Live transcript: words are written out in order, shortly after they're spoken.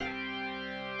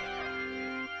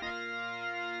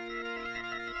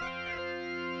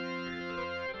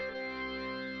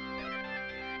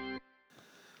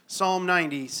Psalm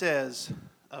 90 says,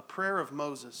 a prayer of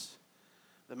Moses,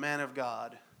 the man of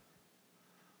God.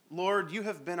 Lord, you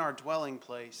have been our dwelling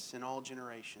place in all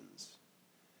generations.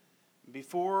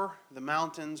 Before the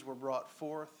mountains were brought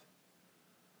forth,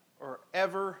 or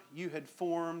ever you had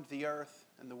formed the earth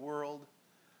and the world,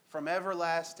 from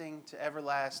everlasting to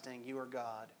everlasting you are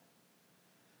God.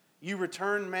 You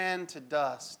return man to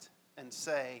dust and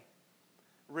say,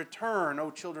 return, O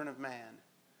children of man.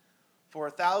 For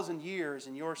 1,000 years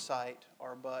in your sight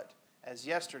are but as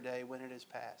yesterday when it is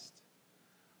past,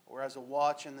 or as a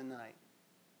watch in the night.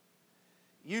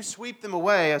 You sweep them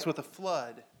away as with a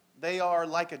flood. They are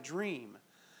like a dream,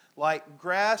 like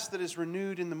grass that is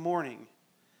renewed in the morning.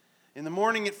 In the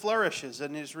morning it flourishes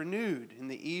and is renewed. In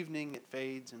the evening it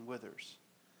fades and withers.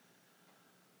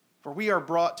 For we are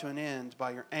brought to an end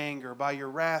by your anger. By your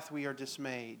wrath we are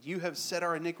dismayed. You have set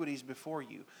our iniquities before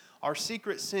you, our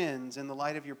secret sins in the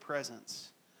light of your presence.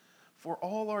 For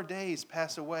all our days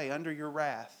pass away under your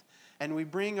wrath, and we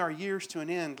bring our years to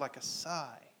an end like a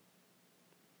sigh.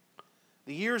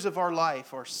 The years of our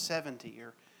life are 70,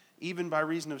 or even by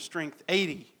reason of strength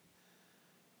 80.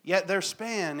 Yet their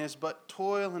span is but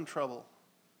toil and trouble.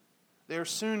 They are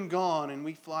soon gone, and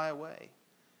we fly away.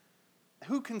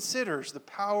 Who considers the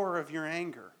power of your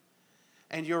anger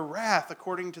and your wrath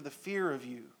according to the fear of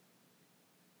you?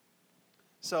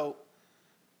 So,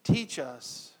 teach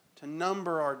us to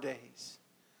number our days,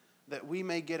 that we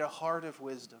may get a heart of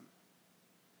wisdom.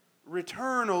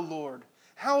 Return, O Lord.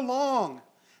 How long?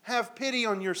 Have pity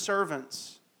on your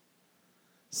servants.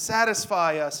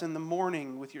 Satisfy us in the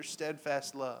morning with your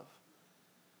steadfast love,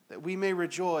 that we may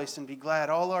rejoice and be glad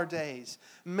all our days.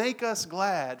 Make us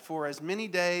glad for as many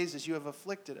days as you have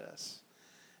afflicted us,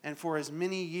 and for as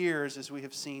many years as we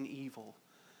have seen evil.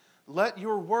 Let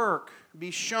your work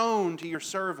be shown to your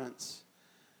servants,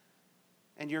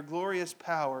 and your glorious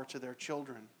power to their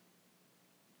children.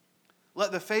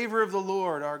 Let the favor of the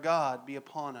Lord our God be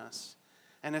upon us,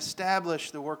 and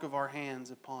establish the work of our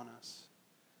hands upon us.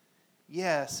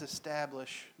 Yes,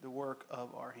 establish the work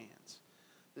of our hands.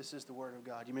 This is the word of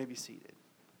God. You may be seated.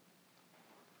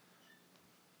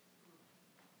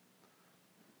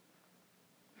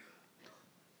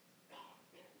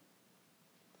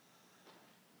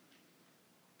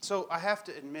 So I have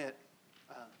to admit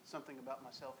something about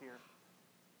myself here.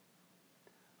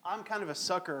 I'm kind of a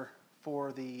sucker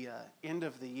for the end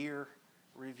of the year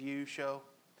review show.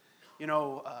 You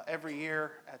know, every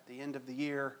year at the end of the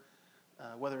year,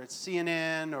 whether it's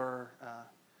CNN or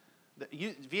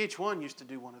VH1 used to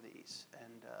do one of these,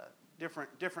 and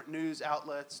different news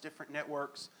outlets, different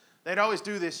networks, they'd always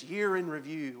do this year in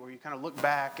review where you kind of look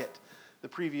back at the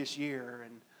previous year.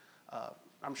 And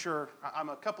I'm sure I'm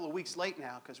a couple of weeks late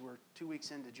now because we're 2 weeks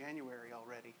into January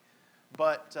already.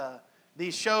 But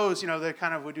these shows, you know, they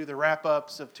kind of would do the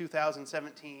wrap-ups of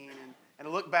 2017 and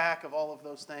a look back of all of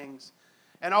those things.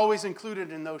 And always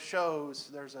included in those shows,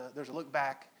 there's a look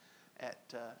back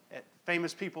at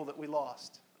famous people that we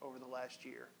lost over the last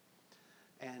year.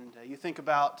 And you think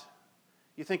about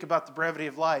the brevity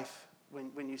of life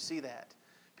when you see that.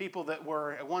 People that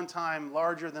were at one time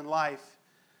larger than life,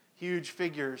 huge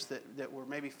figures that were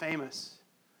maybe famous,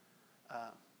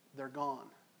 they're gone.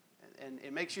 And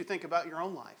it makes you think about your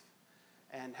own life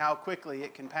and how quickly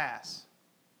it can pass.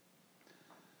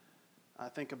 I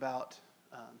think about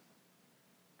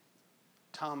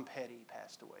Tom Petty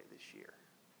passed away this year.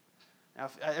 Now,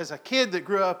 as a kid that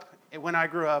grew up, when I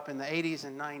grew up in the 80s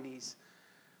and 90s,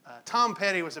 Tom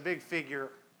Petty was a big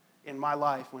figure in my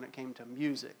life when it came to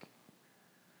music.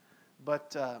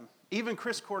 But even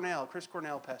Chris Cornell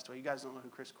passed away. You guys don't know who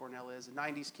Chris Cornell is, a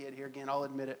 90s kid here again, I'll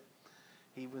admit it.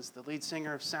 He was the lead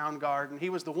singer of Soundgarden. He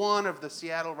was the one of the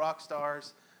Seattle rock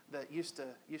stars that used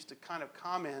to kind of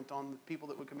comment on the people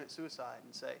that would commit suicide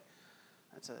and say,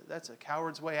 that's a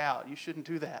coward's way out. You shouldn't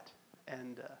do that.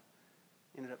 And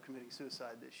ended up committing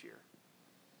suicide this year.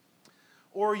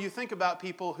 Or you think about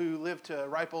people who live to a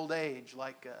ripe old age,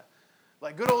 like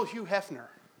good old Hugh Hefner,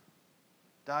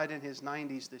 died in his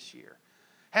 90s this year.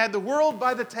 Had the world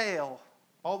by the tail,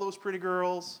 all those pretty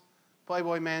girls,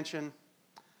 Playboy Mansion,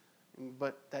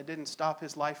 but that didn't stop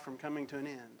his life from coming to an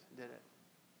end, did it?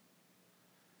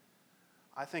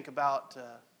 I think about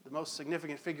the most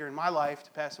significant figure in my life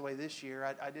to pass away this year.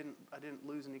 I didn't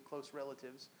lose any close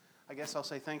relatives. I guess I'll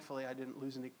say thankfully I didn't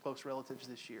lose any close relatives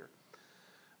this year.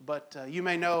 But you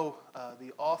may know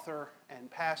the author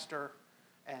and pastor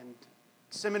and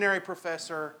seminary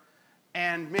professor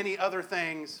and many other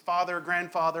things, father,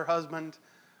 grandfather, husband,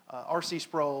 R.C.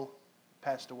 Sproul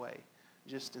passed away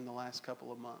just in the last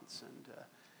couple of months. And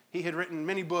he had written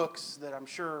many books that I'm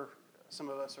sure some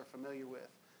of us are familiar with.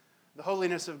 the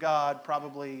holiness of God,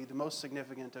 probably the most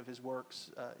significant of his works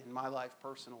in my life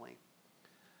personally.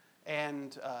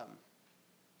 And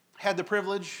had the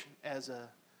privilege as a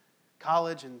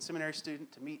college and seminary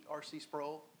student to meet R.C.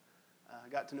 Sproul.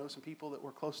 Got to know some people that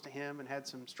were close to him and had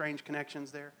some strange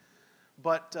connections there.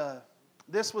 But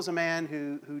this was a man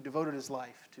who devoted his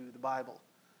life to the Bible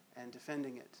and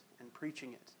defending it and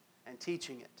preaching it and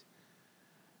teaching it.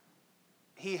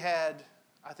 He had,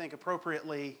 I think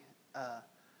appropriately,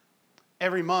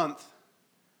 every month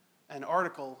an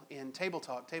article in Table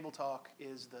Talk. Table Talk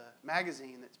is the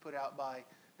magazine that's put out by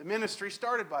the ministry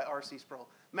started by R.C. Sproul.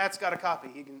 Matt's got a copy.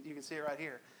 You can see it right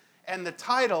here. And the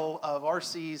title of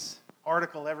R.C.'s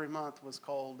article every month was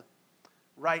called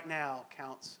Right Now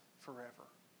Counts Forever.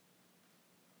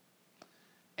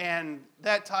 And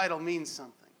that title means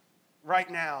something. Right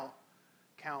now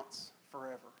counts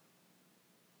forever.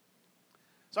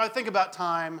 So I think about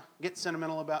time, get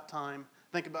sentimental about time,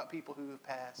 think about people who have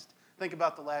passed, think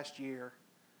about the last year.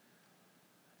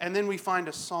 And then we find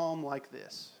a psalm like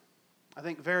this. I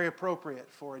think very appropriate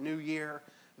for a new year,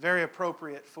 very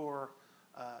appropriate for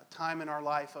time in our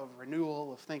life of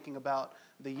renewal, of thinking about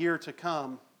the year to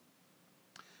come.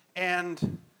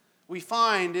 And we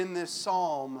find in this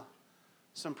psalm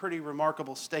some pretty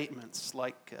remarkable statements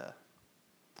like,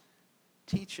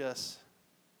 teach us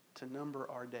to number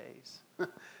our days.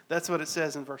 That's what it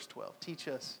says in verse 12. Teach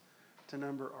us to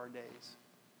number our days.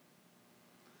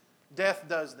 Death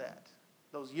does that.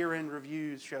 Those year-end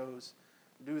reviews shows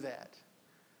do that.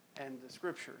 And the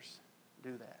scriptures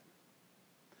do that.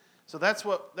 So that's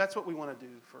what we want to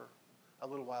do for a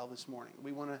little while this morning.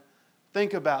 We want to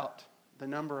think about the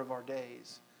number of our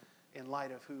days in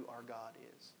light of who our God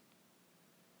is.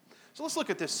 So let's look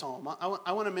at this psalm.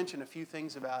 I want to mention a few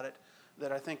things about it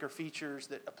that I think are features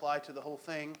that apply to the whole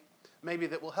thing, maybe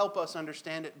that will help us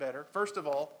understand it better. First of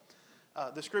all,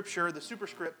 the scripture, the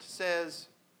superscript says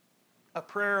a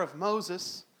prayer of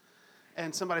Moses.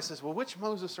 And somebody says, well, which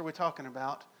Moses are we talking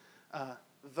about?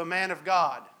 The man of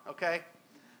God, okay?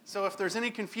 So if there's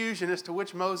any confusion as to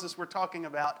which Moses we're talking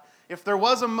about, if there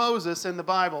was a Moses in the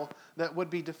Bible that would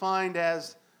be defined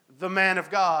as the man of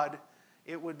God,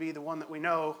 it would be the one that we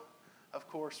know, of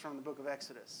course, from the book of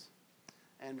Exodus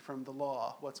and from the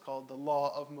law, what's called the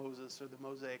law of Moses, or the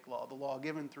Mosaic law, the law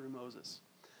given through Moses.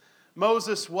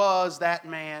 Moses was that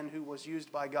man who was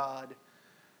used by God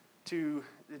to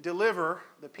deliver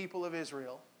the people of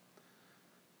Israel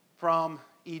from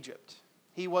Egypt.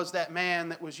 He was that man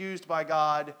that was used by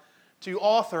God to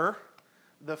author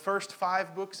the first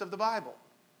 5 books of the Bible.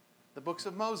 The books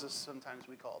of Moses, sometimes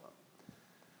we call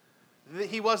them.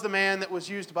 He was the man that was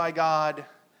used by God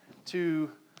to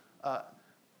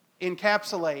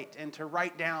encapsulate and to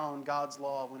write down God's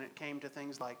law when it came to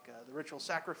things like the ritual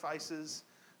sacrifices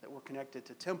that were connected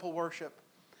to temple worship.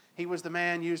 He was the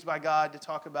man used by God to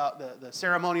talk about the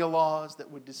ceremonial laws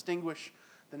that would distinguish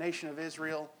the nation of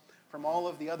Israel from all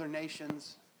of the other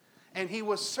nations. And he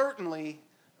was certainly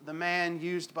the man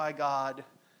used by God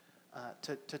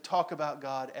to talk about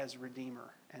God as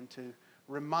Redeemer and to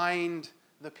remind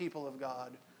the people of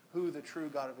God who the true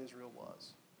God of Israel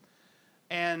was.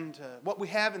 And what we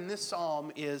have in this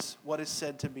psalm is what is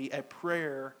said to be a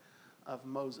prayer of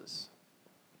Moses.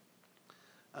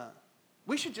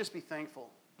 We should just be thankful,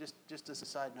 just as a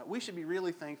side note, we should be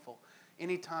really thankful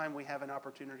anytime we have an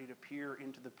opportunity to peer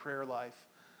into the prayer life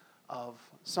of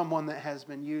someone that has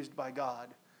been used by God,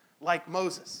 like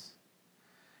Moses.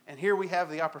 And here we have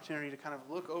the opportunity to kind of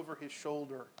look over his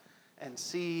shoulder and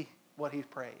see what he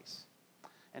prays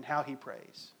and how he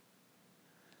prays.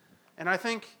 And I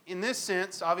think in this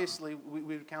sense, obviously, we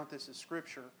would count this as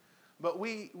scripture, but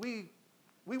we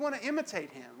want to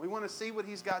imitate him. We want to see what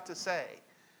he's got to say.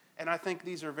 And I think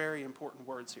these are very important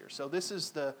words here. So this is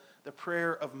the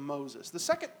prayer of Moses. The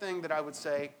second thing that I would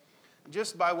say,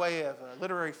 just by way of a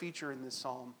literary feature in this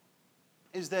psalm,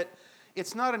 is that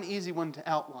it's not an easy one to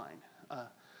outline.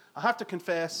 I have to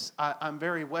confess, I'm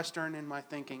very Western in my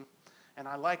thinking, and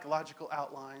I like logical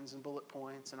outlines and bullet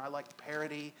points, and I like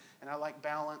parity, and I like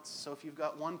balance. So if you've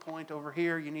got one point over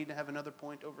here, you need to have another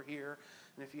point over here.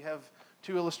 And if you have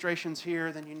 2 illustrations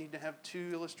here, then you need to have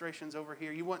 2 illustrations over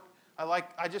here.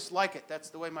 I just like it. That's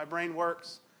the way my brain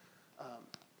works.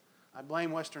 I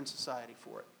blame Western society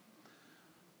for it.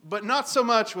 But not so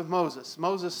much with Moses.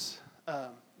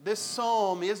 This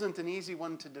psalm isn't an easy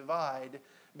one to divide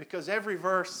because every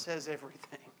verse says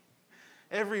everything.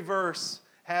 Every verse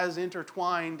has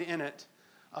intertwined in it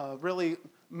really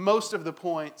most of the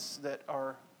points that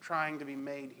are trying to be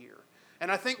made here.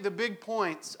 And I think the big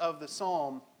points of the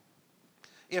psalm,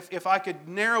 if I could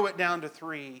narrow it down to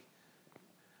 3,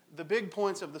 the big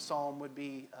points of the psalm would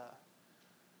be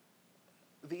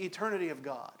the eternity of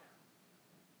God.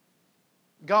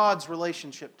 God's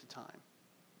relationship to time.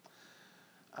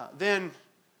 Then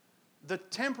the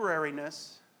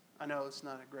temporariness, I know it's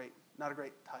not a great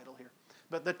title here,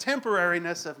 but the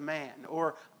temporariness of man,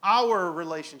 or our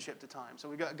relationship to time. So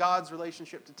we've got God's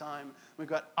relationship to time, we've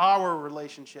got our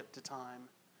relationship to time,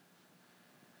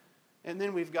 and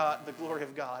then we've got the glory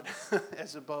of God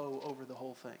as a bow over the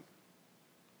whole thing.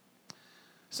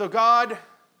 So God,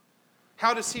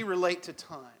 how does He relate to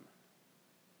time?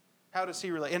 How does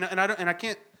He relate?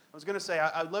 I was going to say,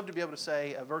 I'd love to be able to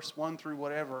say verse 1 through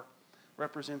whatever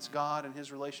represents God and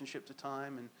His relationship to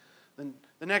time, and then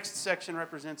the next section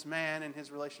represents man and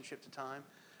his relationship to time.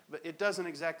 But it doesn't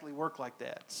exactly work like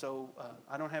that. So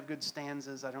I don't have good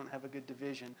stanzas, I don't have a good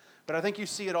division. But I think you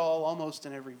see it all almost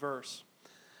in every verse.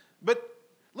 But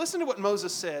listen to what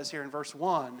Moses says here in verse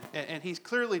 1, and he's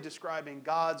clearly describing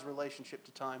God's relationship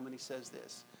to time when he says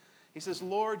this. He says,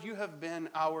 Lord, you have been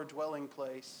our dwelling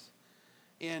place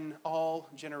in all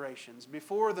generations.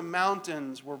 Before the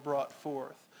mountains were brought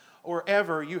forth, or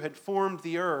ever you had formed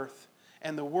the earth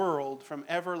and the world, from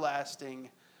everlasting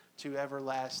to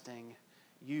everlasting,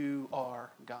 you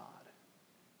are God.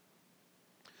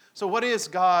 So what is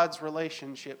God's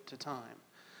relationship to time?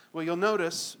 Well, you'll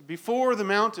notice, before the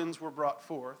mountains were brought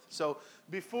forth, so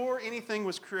before anything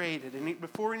was created, and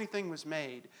before anything was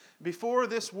made, before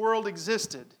this world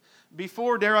existed,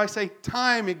 before, dare I say,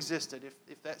 time existed,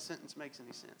 if that sentence makes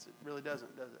any sense. It really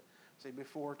doesn't, does it? Say,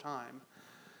 before time.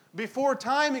 Before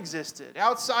time existed,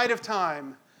 outside of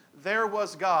time, there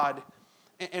was God.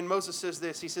 And Moses says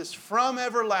this, he says, from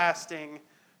everlasting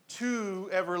to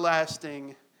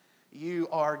everlasting, you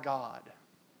are God.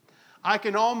 I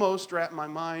can almost wrap my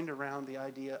mind around the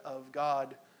idea of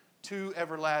God to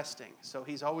everlasting. So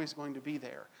He's always going to be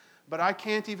there. But I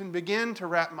can't even begin to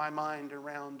wrap my mind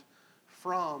around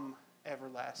from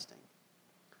everlasting.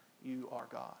 You are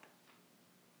God.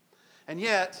 And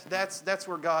yet, that's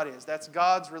where God is. That's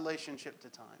God's relationship to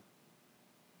time.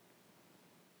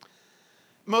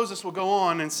 Moses will go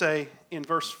on and say in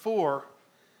verse 4,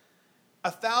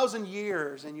 1,000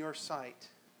 years in your sight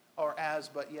are as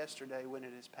but yesterday when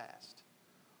it is past,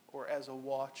 or as a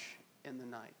watch in the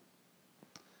night.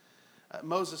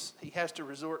 Moses, he has to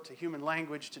resort to human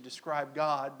language to describe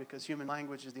God, because human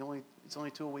language is the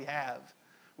only tool we have.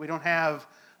 We don't have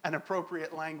an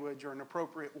appropriate language or an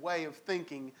appropriate way of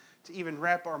thinking to even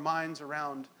wrap our minds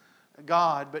around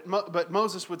God. But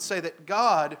Moses would say that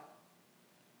God,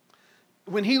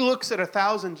 when he looks at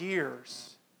 1,000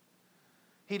 years,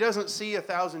 he doesn't see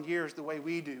 1,000 years the way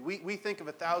we do. We think of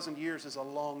 1,000 years as a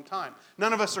long time.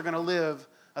 None of us are going to live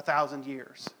 1,000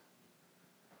 years,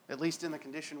 at least in the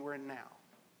condition we're in now.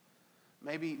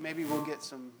 Maybe we'll get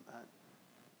some...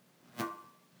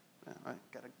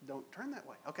 don't turn that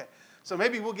way. Okay. So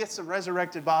maybe we'll get some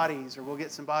resurrected bodies, or we'll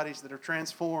get some bodies that are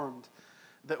transformed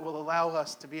that will allow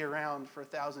us to be around for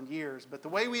 1,000 years. But the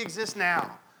way we exist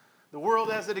now, the world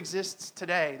as it exists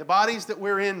today, the bodies that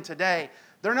we're in today,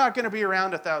 they're not going to be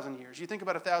around 1,000 years. You think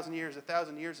about 1,000 years,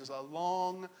 1,000 years is a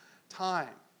long time.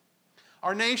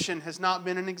 Our nation has not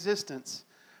been in existence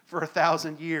for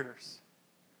 1,000 years.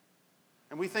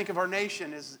 And we think of our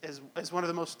nation as one of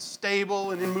the most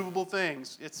stable and immovable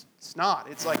things. It's not.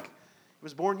 It's like it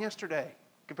was born yesterday,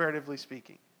 comparatively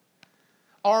speaking.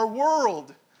 Our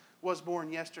world was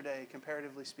born yesterday,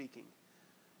 comparatively speaking,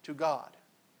 to God.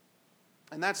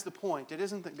 And that's the point. It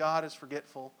isn't that God is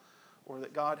forgetful, or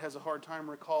that God has a hard time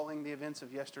recalling the events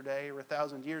of yesterday or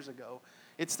 1,000 years ago.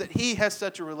 It's that He has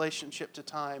such a relationship to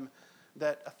time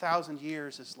that 1,000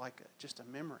 years is like just a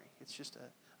memory. It's just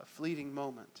a fleeting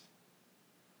moment.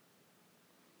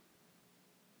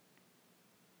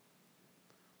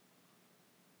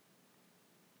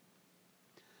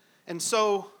 And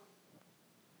so,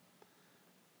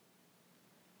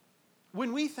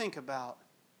 when we think about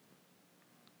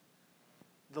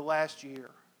the last year,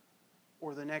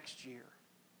 or the next year,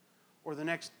 or the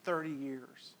next 30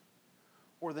 years,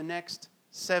 or the next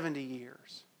 70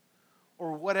 years,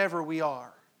 or whatever we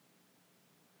are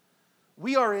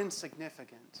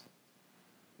insignificant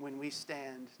when we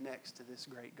stand next to this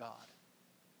great God.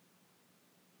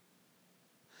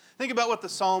 Think about what the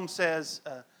Psalm says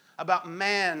about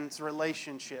man's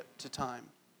relationship to time.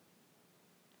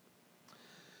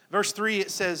 Verse 3,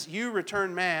 it says, you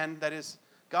return man, that is,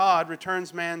 God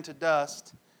returns man to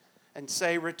dust, and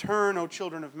say, return, O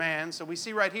children of man. So we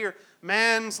see right here,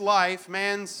 man's life,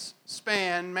 man's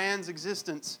span, man's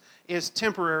existence is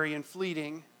temporary and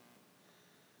fleeting.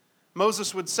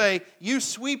 Moses would say, you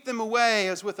sweep them away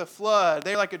as with a flood.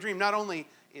 They're like a dream. Not only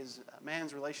is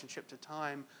man's relationship to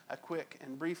time a quick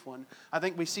and brief one, I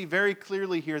think we see very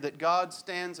clearly here that God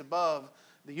stands above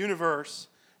the universe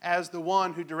as the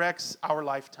one who directs our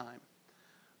lifetime.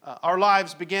 Our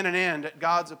lives begin and end at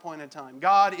God's appointed time.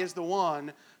 God is the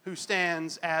one who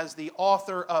stands as the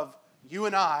author of you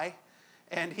and I,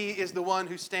 and He is the one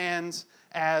who stands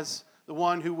as the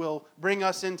one who will bring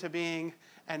us into being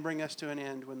and bring us to an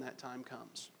end when that time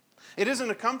comes. It isn't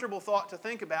a comfortable thought to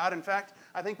think about. In fact,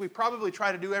 I think we probably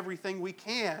try to do everything we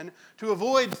can to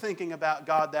avoid thinking about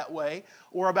God that way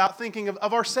or about thinking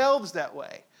of ourselves that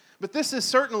way. But this is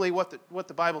certainly what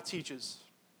the Bible teaches.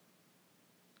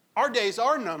 Our days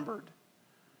are numbered.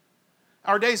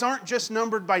 Our days aren't just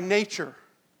numbered by nature.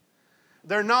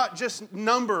 They're not just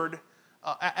numbered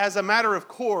as a matter of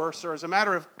course or as a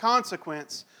matter of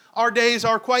consequence. Our days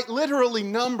are quite literally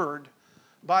numbered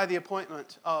by the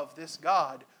appointment of this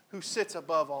God who sits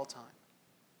above all time.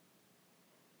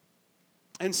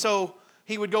 And so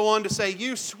he would go on to say,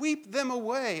 you sweep them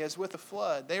away as with a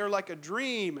flood. They are like a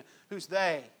dream. Who's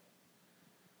they?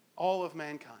 All of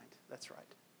mankind. That's right.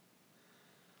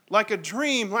 Like a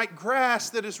dream, like grass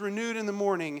that is renewed in the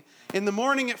morning. In the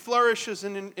morning it flourishes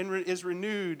and is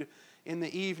renewed. In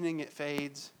the evening it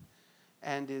fades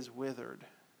and is withered.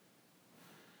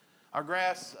 Our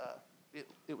grass,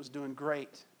 it was doing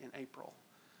great in April.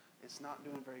 It's not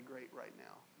doing very great right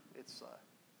now. It's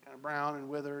kind of brown and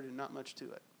withered and not much to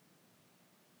it.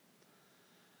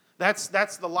 That's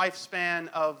the lifespan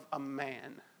of a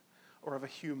man or of a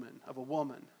human, of a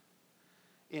woman,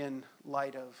 in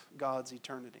light of God's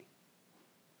eternity.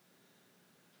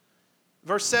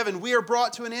 Verse 7, we are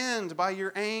brought to an end by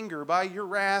your anger, by your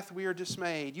wrath we are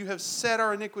dismayed. You have set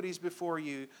our iniquities before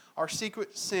you. Our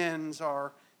secret sins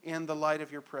are in the light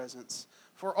of your presence.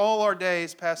 For all our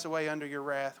days pass away under your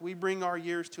wrath. We bring our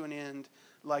years to an end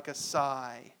like a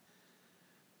sigh.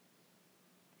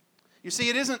 You see,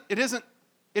 it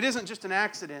isn't just an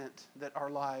accident that our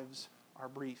lives are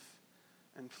brief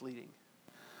and fleeting.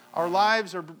 Our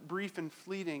lives are brief and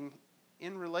fleeting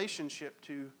in relationship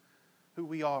to who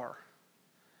we are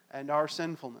and our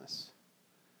sinfulness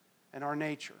and our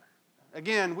nature.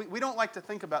 Again, we don't like to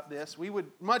think about this. We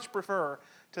would much prefer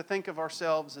to think of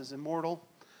ourselves as immortal.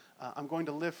 I'm going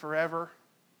to live forever.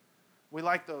 We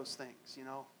like those things, you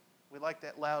know. We like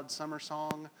that loud summer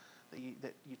song that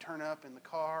you turn up in the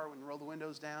car when you roll the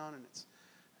windows down and it's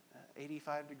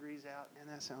 85 degrees out. And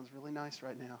that sounds really nice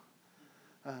right now.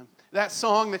 That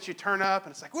song that you turn up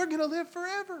and it's like, we're going to live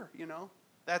forever, you know.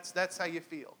 That's how you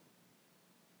feel.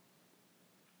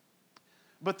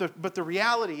 But the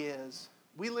reality is,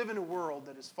 we live in a world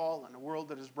that is fallen, a world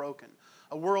that is broken,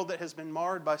 a world that has been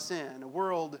marred by sin, a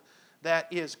world that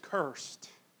is cursed,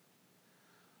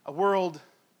 a world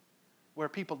where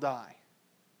people die,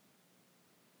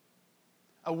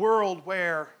 a world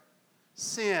where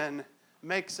sin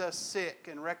makes us sick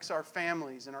and wrecks our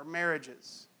families and our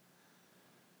marriages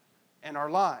and our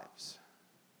lives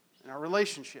and our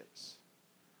relationships.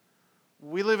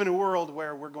 We live in a world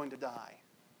where we're going to die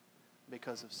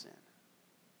because of sin.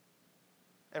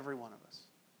 Every one of us.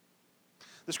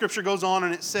 The scripture goes on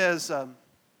and it says,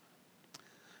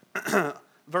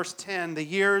 verse 10, the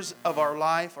years of our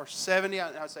life are 70.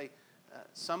 I would say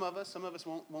some of us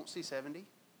won't see 70.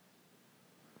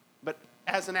 But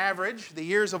as an average, the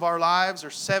years of our lives are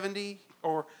 70,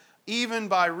 or even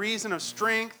by reason of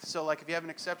strength. So like if you have an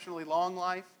exceptionally long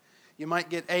life, you might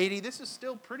get 80. This is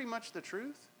still pretty much the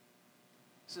truth.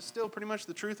 This is still pretty much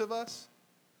the truth of us.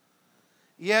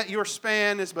 Yet your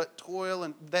span is but toil,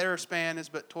 and their span is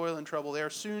but toil and trouble. They are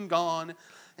soon gone,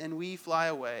 and we fly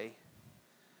away.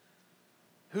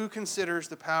 Who considers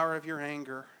the power of your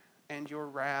anger and your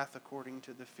wrath according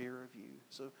to the fear of you?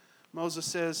 So Moses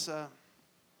says,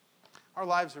 our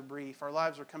lives are brief. Our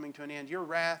lives are coming to an end. Your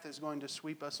wrath is going to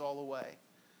sweep us all away.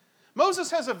 Moses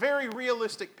has a very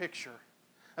realistic picture,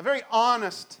 a very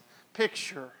honest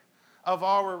picture of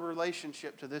our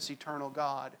relationship to this eternal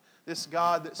God. This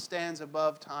God that stands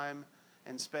above time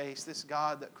and space. This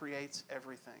God that creates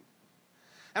everything.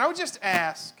 And I would just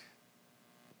ask,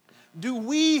 do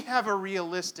we have a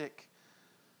realistic,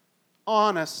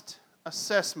 honest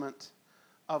assessment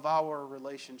of our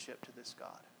relationship to this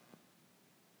God?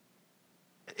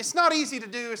 It's not easy to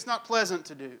do. It's not pleasant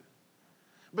to do.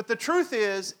 But the truth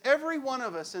is, every one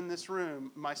of us in this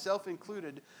room, myself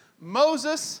included,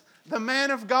 Moses, the man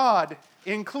of God,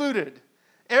 included,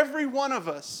 every one of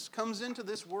us comes into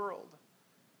this world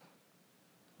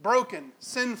broken,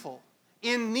 sinful,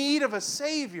 in need of a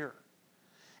Savior.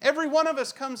 Every one of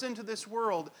us comes into this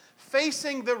world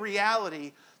facing the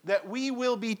reality that we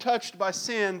will be touched by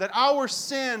sin, that our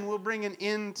sin will bring an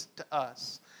end to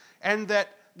us, and that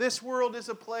this world is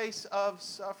a place of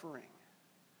suffering.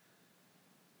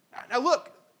 Now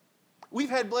look, we've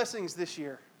had blessings this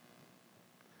year.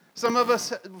 Some of us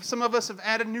have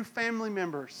added new family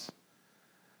members.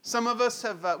 Some of us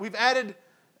have, we've added,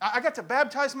 I got to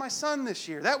baptize my son this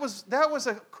year. That was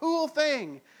a cool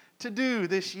thing to do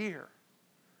this year.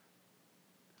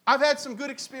 I've had some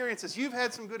good experiences. You've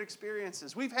had some good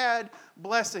experiences. We've had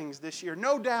blessings this year,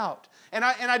 no doubt. And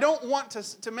I don't want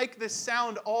to make this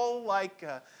sound all like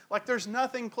there's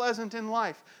nothing pleasant in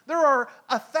life. There are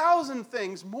 1,000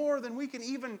 things more than we can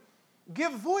even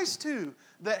give voice to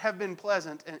that have been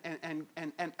pleasant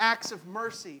and acts of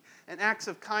mercy and acts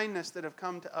of kindness that have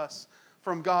come to us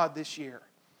from God this year.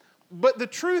 But the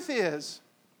truth is,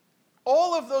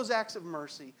 all of those acts of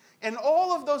mercy and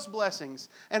all of those blessings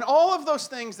and all of those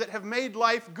things that have made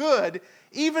life good,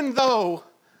 even though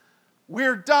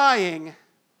we're dying,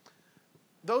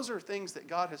 those are things that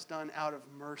God has done out of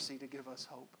mercy to give us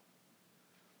hope.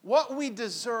 What we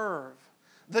deserve,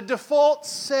 the default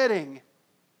setting,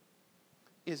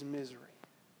 is misery.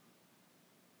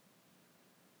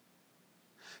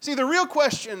 See, the real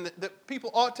question that people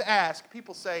ought to ask,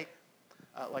 people say,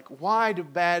 why do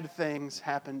bad things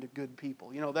happen to good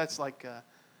people? You know, that's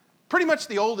pretty much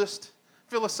the oldest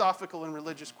philosophical and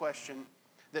religious question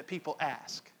that people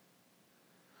ask.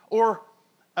 Or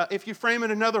if you frame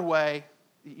it another way,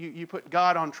 you put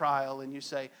God on trial and you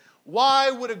say,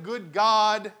 why would a good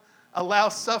God allow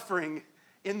suffering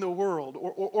in the world?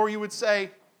 Or you would say,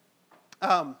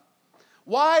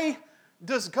 why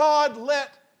does God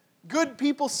let good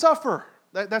people suffer?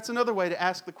 That's another way to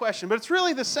ask the question. But it's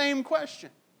really the same question.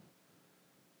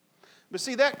 But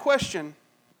see, that question,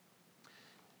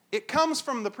 it comes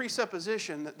from the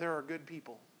presupposition that there are good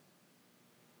people.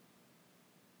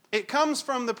 It comes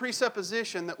from the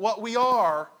presupposition that what we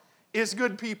are is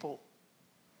good people.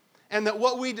 And that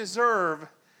what we deserve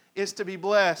is to be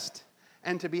blessed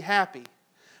and to be happy.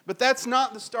 But that's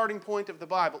not the starting point of the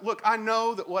Bible. Look, I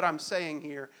know that what I'm saying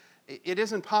here, it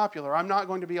isn't popular. I'm not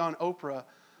going to be on Oprah.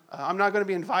 I'm not going to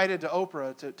be invited to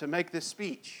Oprah to make this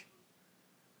speech.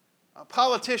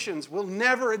 Politicians will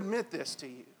never admit this to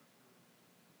you.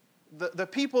 The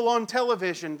people on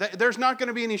television, there's not going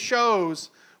to be any shows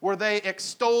where they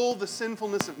extol the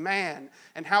sinfulness of man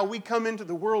and how we come into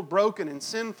the world broken and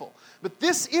sinful. But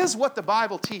this is what the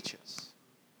Bible teaches.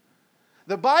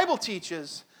 The Bible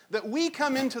teaches that we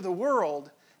come into the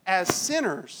world as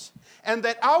sinners and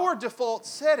that our default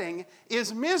setting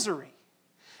is misery.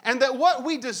 And that what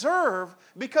we deserve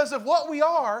because of what we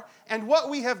are and what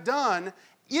we have done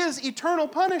is eternal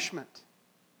punishment.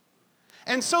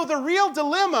 And so the real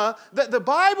dilemma that the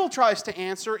Bible tries to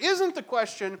answer isn't the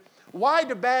question, why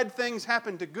do bad things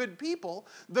happen to good people?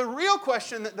 The real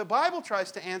question that the Bible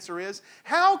tries to answer is,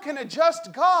 how can a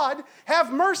just God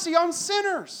have mercy on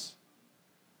sinners?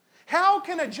 How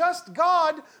can a just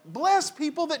God bless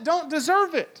people that don't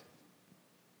deserve it?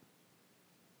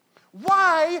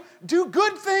 Why do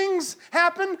good things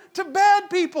happen to bad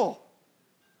people?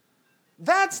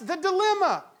 That's the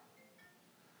dilemma.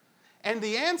 And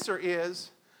the answer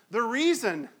is the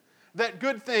reason that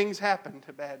good things happen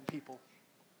to bad people.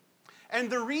 And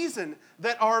the reason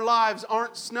that our lives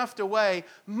aren't snuffed away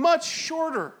much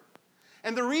shorter.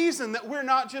 And the reason that we're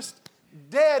not just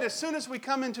dead as soon as we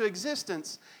come into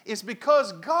existence is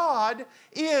because God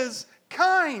is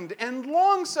kind and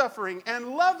long-suffering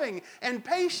and loving and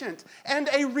patient and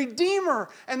a redeemer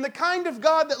and the kind of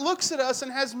God that looks at us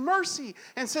and has mercy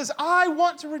and says, I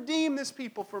want to redeem this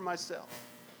people for myself.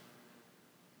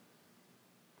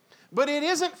 But it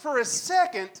isn't for a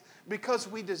second because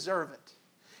we deserve it.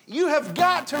 You have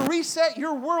got to reset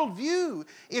your worldview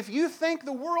if you think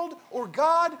the world or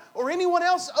God or anyone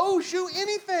else owes you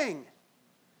anything.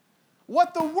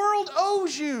 What the world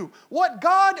owes you, what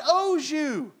God owes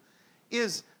you,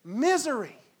 is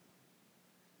misery.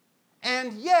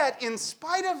 And yet, in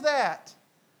spite of that,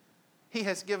 He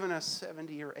has given us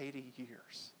 70 or 80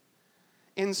 years.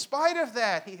 In spite of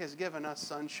that, He has given us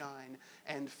sunshine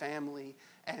and family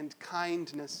and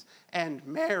kindness and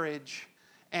marriage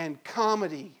and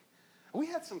comedy. We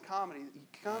had some comedy.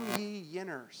 Come ye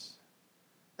yinners.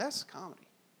 That's comedy.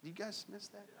 Did you guys miss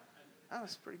that? That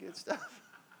was pretty good stuff.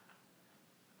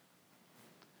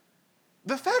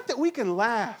 The fact that we can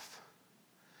laugh,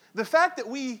 the fact that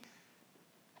we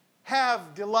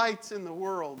have delights in the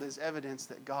world is evidence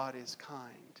that God is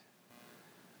kind.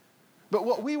 But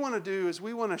what we want to do is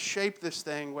we want to shape this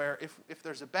thing where if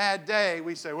there's a bad day,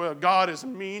 we say, well, God is a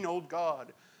mean old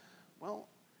God. Well,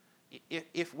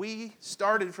 if we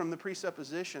started from the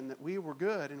presupposition that we were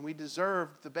good and we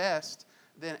deserved the best,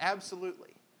 then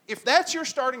absolutely. If that's your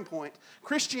starting point,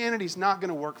 Christianity's not going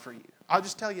to work for you. I'll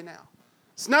just tell you now.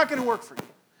 It's not going to work for you.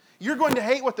 You're going to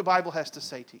hate what the Bible has to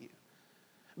say to you.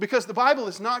 Because the Bible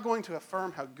is not going to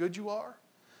affirm how good you are.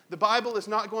 The Bible is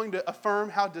not going to affirm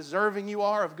how deserving you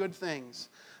are of good things.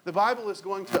 The Bible is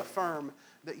going to affirm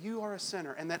that you are a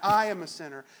sinner and that I am a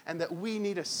sinner and that we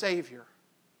need a Savior.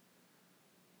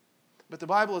 But the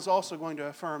Bible is also going to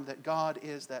affirm that God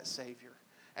is that Savior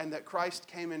and that Christ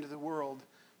came into the world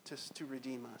to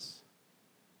redeem us.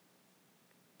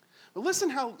 But listen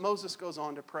how Moses goes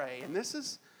on to pray. And this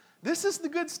is the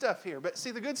good stuff here. But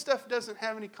see, the good stuff doesn't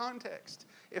have any context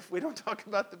if we don't talk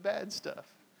about the bad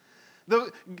stuff.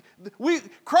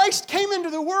 Christ came into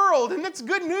the world, and that's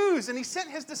good news. And He sent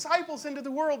His disciples into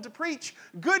the world to preach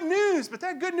good news. But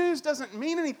that good news doesn't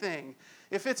mean anything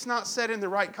if it's not said in the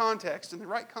right context. And the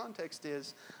right context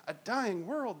is a dying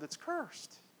world that's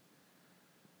cursed.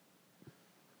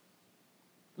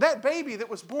 That baby that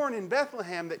was born in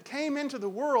Bethlehem that came into the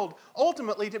world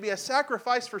ultimately to be a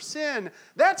sacrifice for sin,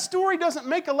 that story doesn't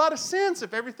make a lot of sense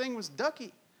if everything was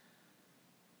ducky.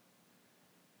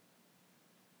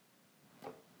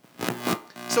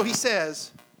 So he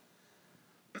says,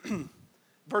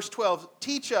 verse 12,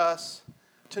 teach us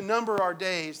to number our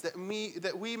days that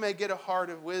we may get a heart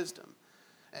of wisdom.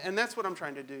 And that's what I'm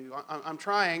trying to do. I'm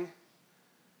trying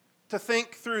to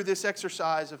think through this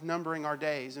exercise of numbering our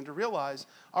days and to realize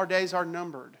our days are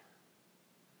numbered.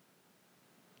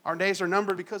 Our days are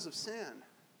numbered because of sin.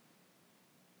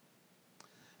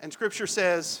 And Scripture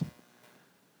says,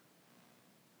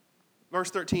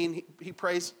 verse 13, he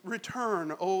prays,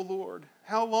 return, O Lord.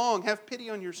 How long? Have pity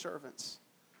on your servants.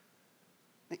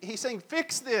 He's saying,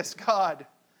 fix this, God.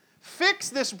 Fix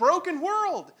this broken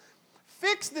world.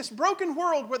 Fix this broken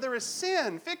world where there is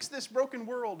sin. Fix this broken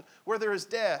world where there is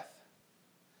death.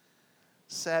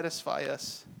 Satisfy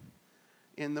us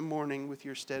in the morning with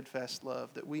your steadfast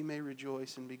love, that we may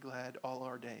rejoice and be glad all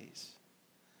our days.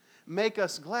 Make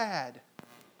us glad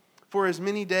for as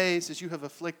many days as you have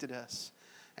afflicted us,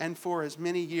 and for as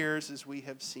many years as we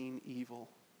have seen evil.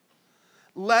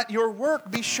 Let your work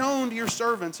be shown to your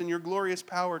servants and your glorious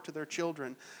power to their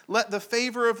children. Let the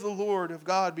favor of the Lord of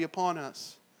God be upon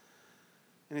us,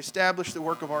 and establish the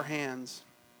work of our hands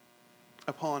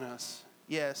upon us.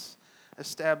 Yes,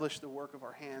 establish the work of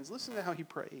our hands. Listen to how he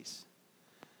prays.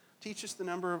 Teach us the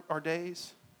number of our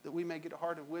days, that we may get a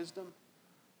heart of wisdom.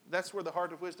 That's where the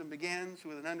heart of wisdom begins,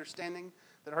 with an understanding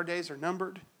that our days are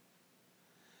numbered.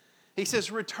 He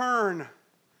says, return.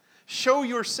 Show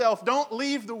yourself. Don't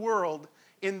leave the world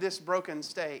in this broken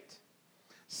state.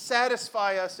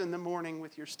 Satisfy us in the morning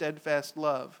with your steadfast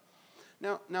love.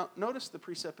 Now, notice the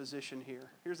presupposition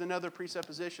here. Here's another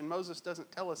presupposition. Moses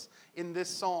doesn't tell us in this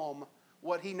psalm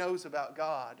what he knows about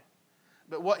God.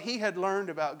 But what he had learned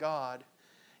about God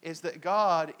is that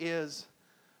God is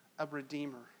a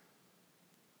redeemer.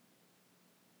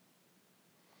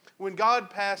 When God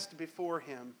passed before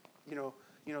him, you know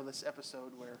this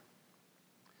episode where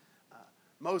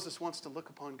Moses wants to look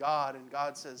upon God, and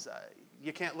God says,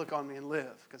 you can't look on me and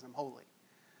live because I'm holy.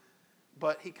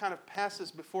 But he kind of passes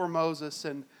before Moses,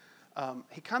 and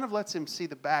he kind of lets him see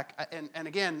the back. And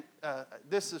again,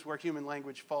 this is where human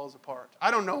language falls apart.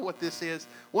 I don't know what this is.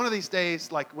 One of these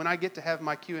days, like when I get to have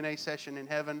my Q&A session in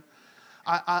heaven,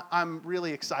 I'm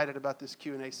really excited about this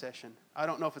Q&A session. I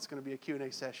don't know if it's going to be a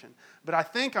Q&A session, but I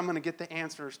think I'm going to get the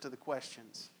answers to the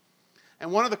questions.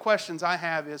 And one of the questions I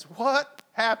have is, what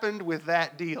happened with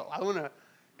that deal?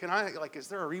 Is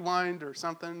there a rewind or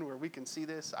something where we can see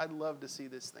this? I'd love to see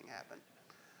this thing happen.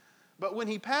 But when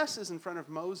he passes in front of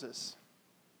Moses,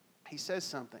 he says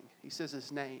something. He says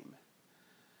his name.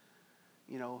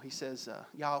 He says,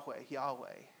 Yahweh, Yahweh,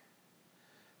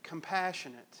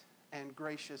 compassionate and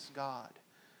gracious God.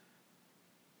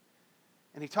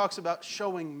 And he talks about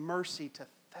showing mercy to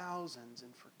thousands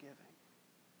and forgiving.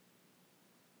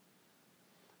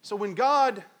 So when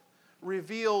God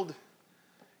revealed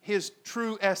his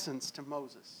true essence to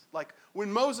Moses, like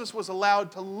when Moses was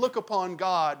allowed to look upon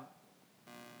God,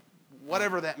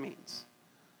 whatever that means,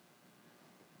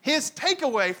 his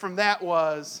takeaway from that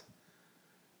was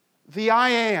the I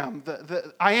am,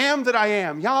 the I am that I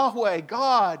am, Yahweh,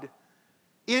 God,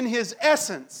 in his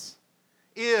essence,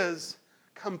 is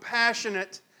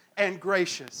compassionate and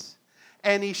gracious.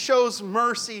 And he shows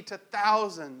mercy to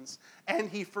thousands, and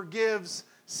he forgives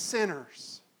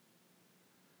sinners.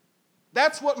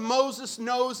 That's what Moses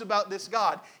knows about this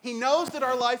God. He knows that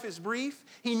our life is brief.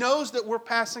 He knows that we're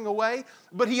passing away.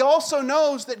 But he also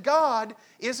knows that God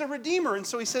is a redeemer. And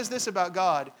so he says this about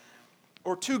God,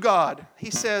 or to God.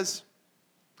 He says,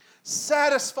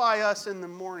 satisfy us in the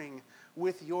morning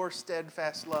with your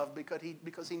steadfast love,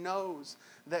 because he knows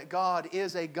that God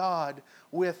is a God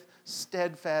with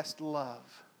steadfast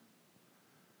love.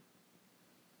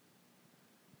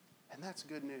 And that's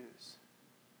good news.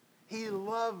 He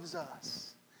loves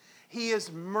us. He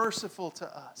is merciful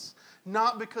to us.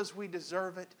 Not because we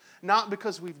deserve it, not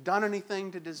because we've done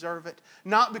anything to deserve it,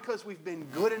 not because we've been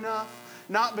good enough,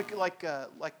 not because,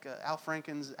 like Al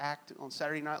Franken's act on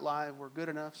Saturday Night Live, we're good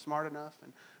enough, smart enough,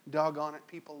 and doggone it,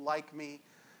 people like me.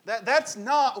 That's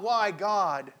not why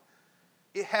God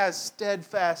has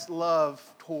steadfast love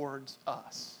towards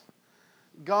us.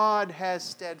 God has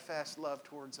steadfast love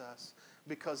towards us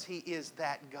because He is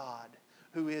that God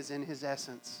who is in His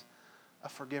essence a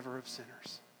forgiver of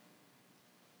sinners.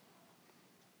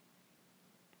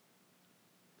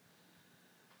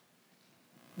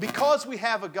 Because we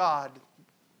have a God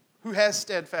who has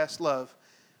steadfast love,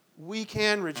 we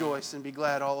can rejoice and be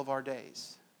glad all of our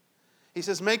days. He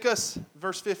says, make us,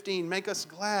 verse 15, make us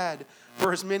glad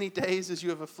for as many days as you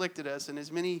have afflicted us and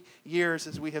as many years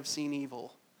as we have seen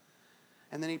evil.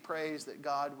 And then he prays that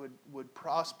God would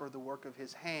prosper the work of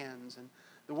His hands. And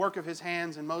the work of His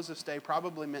hands in Moses' day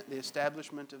probably meant the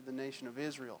establishment of the nation of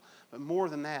Israel. But more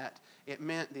than that, it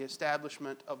meant the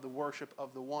establishment of the worship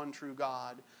of the one true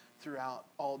God throughout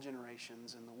all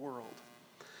generations in the world.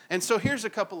 And so here's a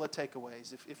couple of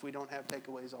takeaways, if we don't have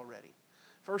takeaways already.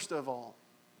 First of all,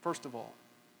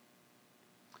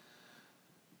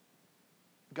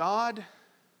 God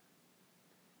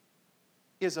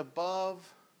is above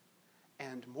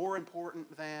and more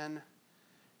important than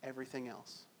everything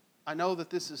else. I know that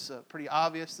this is pretty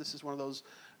obvious. This is one of those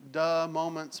duh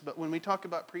moments. But when we talk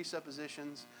about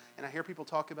presuppositions, and I hear people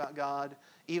talk about God,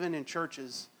 even in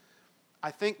churches, I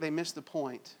think they miss the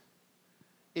point.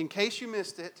 In case you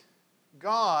missed it,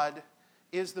 God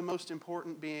is the most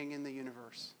important being in the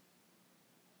universe.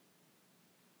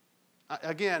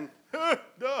 Again,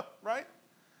 duh, right?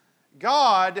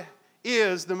 God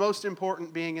is the most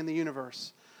important being in the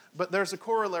universe. But there's a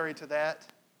corollary to that.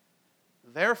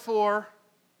 Therefore,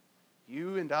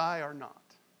 you and I are not.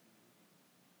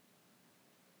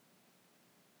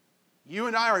 You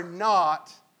and I are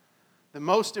not the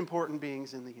most important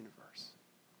beings in the universe.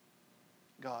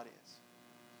 God is.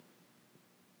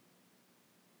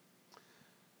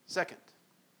 Second,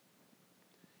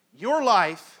 your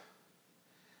life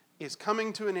is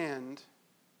coming to an end.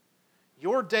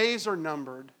 Your days are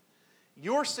numbered.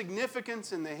 Your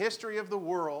significance in the history of the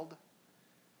world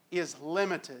is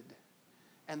limited.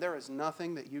 And there is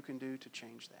nothing that you can do to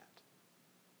change that.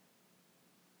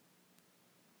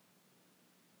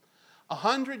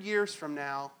 100 years from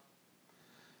now,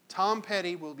 Tom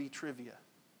Petty will be trivia.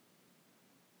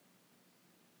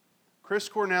 Chris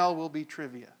Cornell will be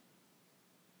trivia.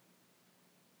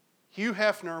 Hugh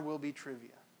Hefner will be trivia.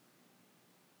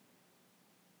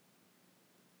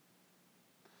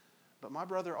 But my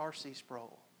brother R.C.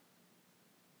 Sproul,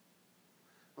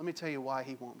 let me tell you why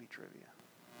he won't be trivia.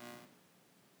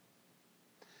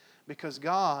 Because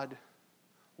God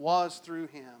was, through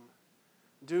him,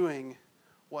 doing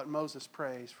what Moses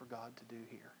prays for God to do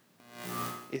here.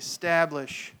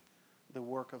 Establish the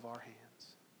work of our hands.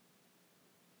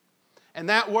 And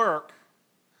that work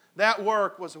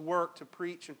was a work to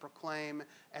preach and proclaim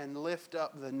and lift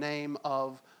up the name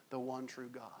of the one true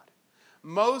God.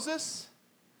 Moses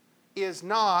is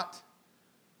not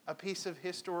a piece of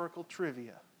historical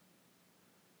trivia.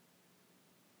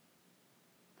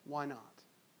 Why not?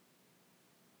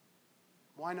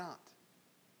 Why not?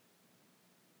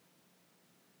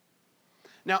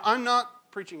 Now, I'm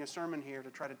not preaching a sermon here to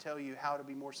try to tell you how to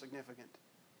be more significant,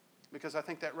 because I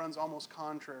think that runs almost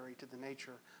contrary to the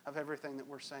nature of everything that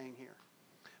we're saying here.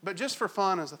 But just for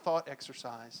fun, as a thought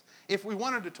exercise, if we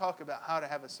wanted to talk about how to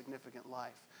have a significant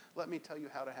life, let me tell you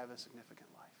how to have a significant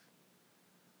life.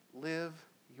 Live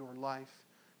your life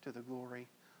to the glory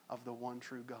of the one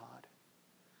true God,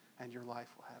 and your life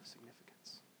will have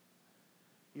significance.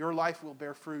 Your life will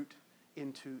bear fruit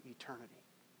into eternity.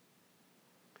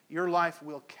 Your life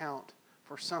will count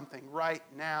for something. Right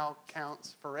now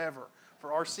counts forever. For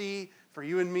RC, for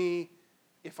you and me,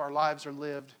 if our lives are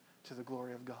lived to the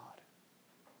glory of God.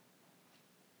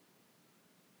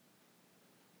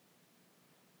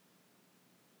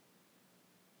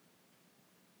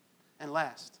 And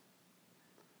last,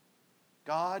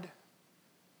 God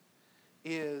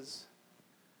is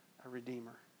a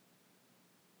redeemer.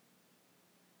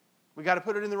 We got to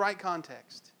put it in the right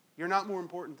context. You're not more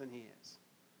important than He is.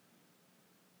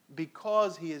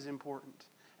 Because He is important,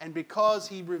 and because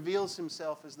He reveals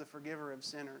Himself as the forgiver of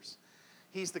sinners,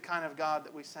 He's the kind of God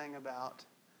that we sang about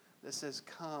that says,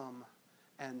 come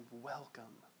and welcome.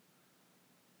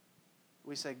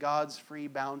 We say God's free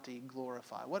bounty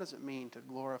glorify. What does it mean to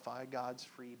glorify God's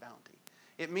free bounty?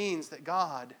 It means that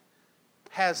God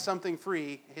has something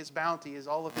free. His bounty is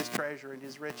all of His treasure and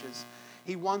His riches.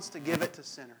 He wants to give it to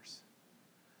sinners.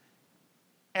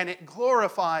 And it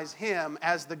glorifies Him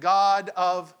as the God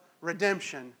of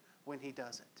redemption when He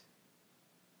does it.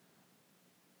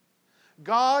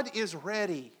 God is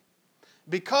ready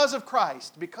because of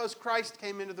Christ, because Christ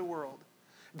came into the world.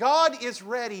 God is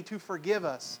ready to forgive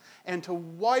us and to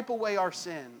wipe away our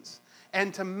sins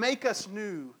and to make us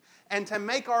new and to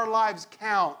make our lives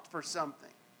count for something.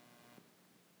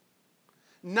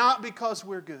 Not because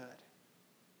we're good.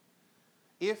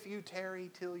 If you tarry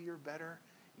till you're better,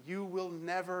 you will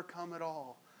never come at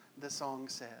all, the song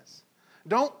says.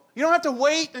 You don't have to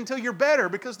wait until you're better,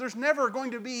 because there's never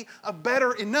going to be a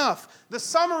better enough. The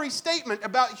summary statement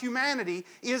about humanity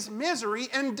is misery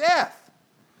and death.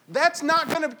 That's not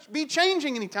going to be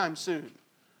changing anytime soon.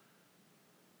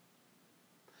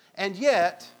 And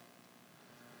yet,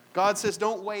 God says,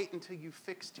 don't wait until you've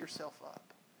fixed yourself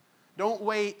up. Don't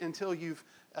wait until you've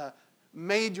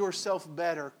made yourself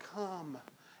better. Come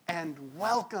and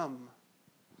welcome.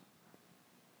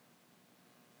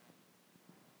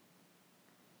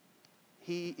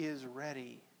 He is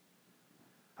ready.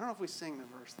 I don't know if we sing the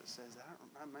verse that says that.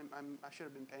 I should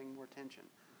have been paying more attention.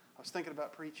 I was thinking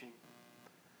about preaching.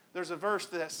 There's a verse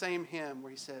to that same hymn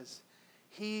where he says,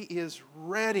 He is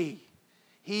ready.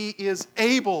 He is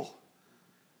able.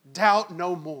 Doubt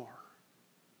no more.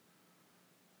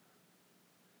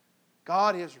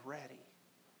 God is ready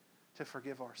to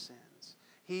forgive our sins.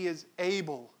 He is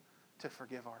able to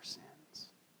forgive our sins.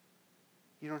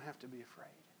 You don't have to be afraid.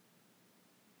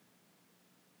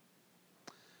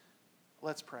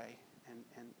 Let's pray, and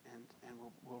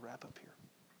we'll wrap up here.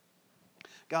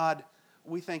 God,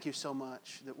 we thank you so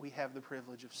much that we have the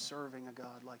privilege of serving a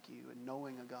God like you and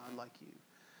knowing a God like you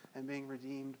and being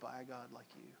redeemed by a God like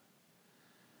you.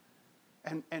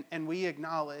 And we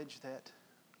acknowledge that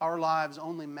our lives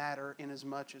only matter in as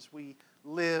much as we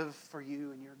live for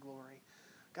you and your glory.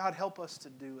 God, help us to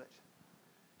do it.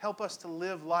 Help us to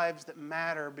live lives that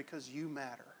matter because you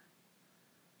matter.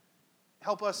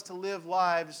 Help us to live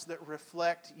lives that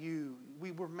reflect you.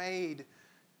 We were made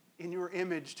in your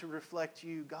image to reflect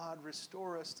you. God,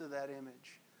 restore us to that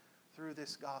image through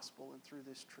this gospel and through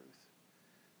this truth.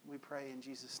 We pray in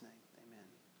Jesus' name.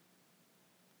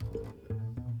 Amen.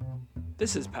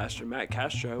 This is Pastor Matt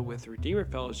Castro with Redeemer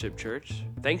Fellowship Church.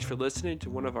 Thanks for listening to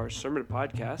one of our sermon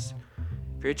podcasts.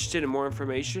 If you're interested in more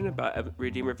information about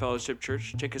Redeemer Fellowship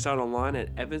Church, check us out online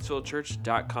at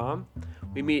evansvillechurch.com.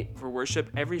 We meet for worship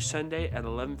every Sunday at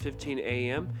 11:15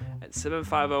 a.m. at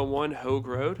 7501 Hogue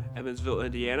Road, Evansville,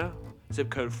 Indiana, zip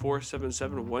code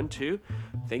 47712.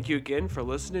 Thank you again for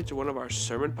listening to one of our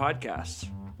sermon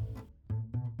podcasts.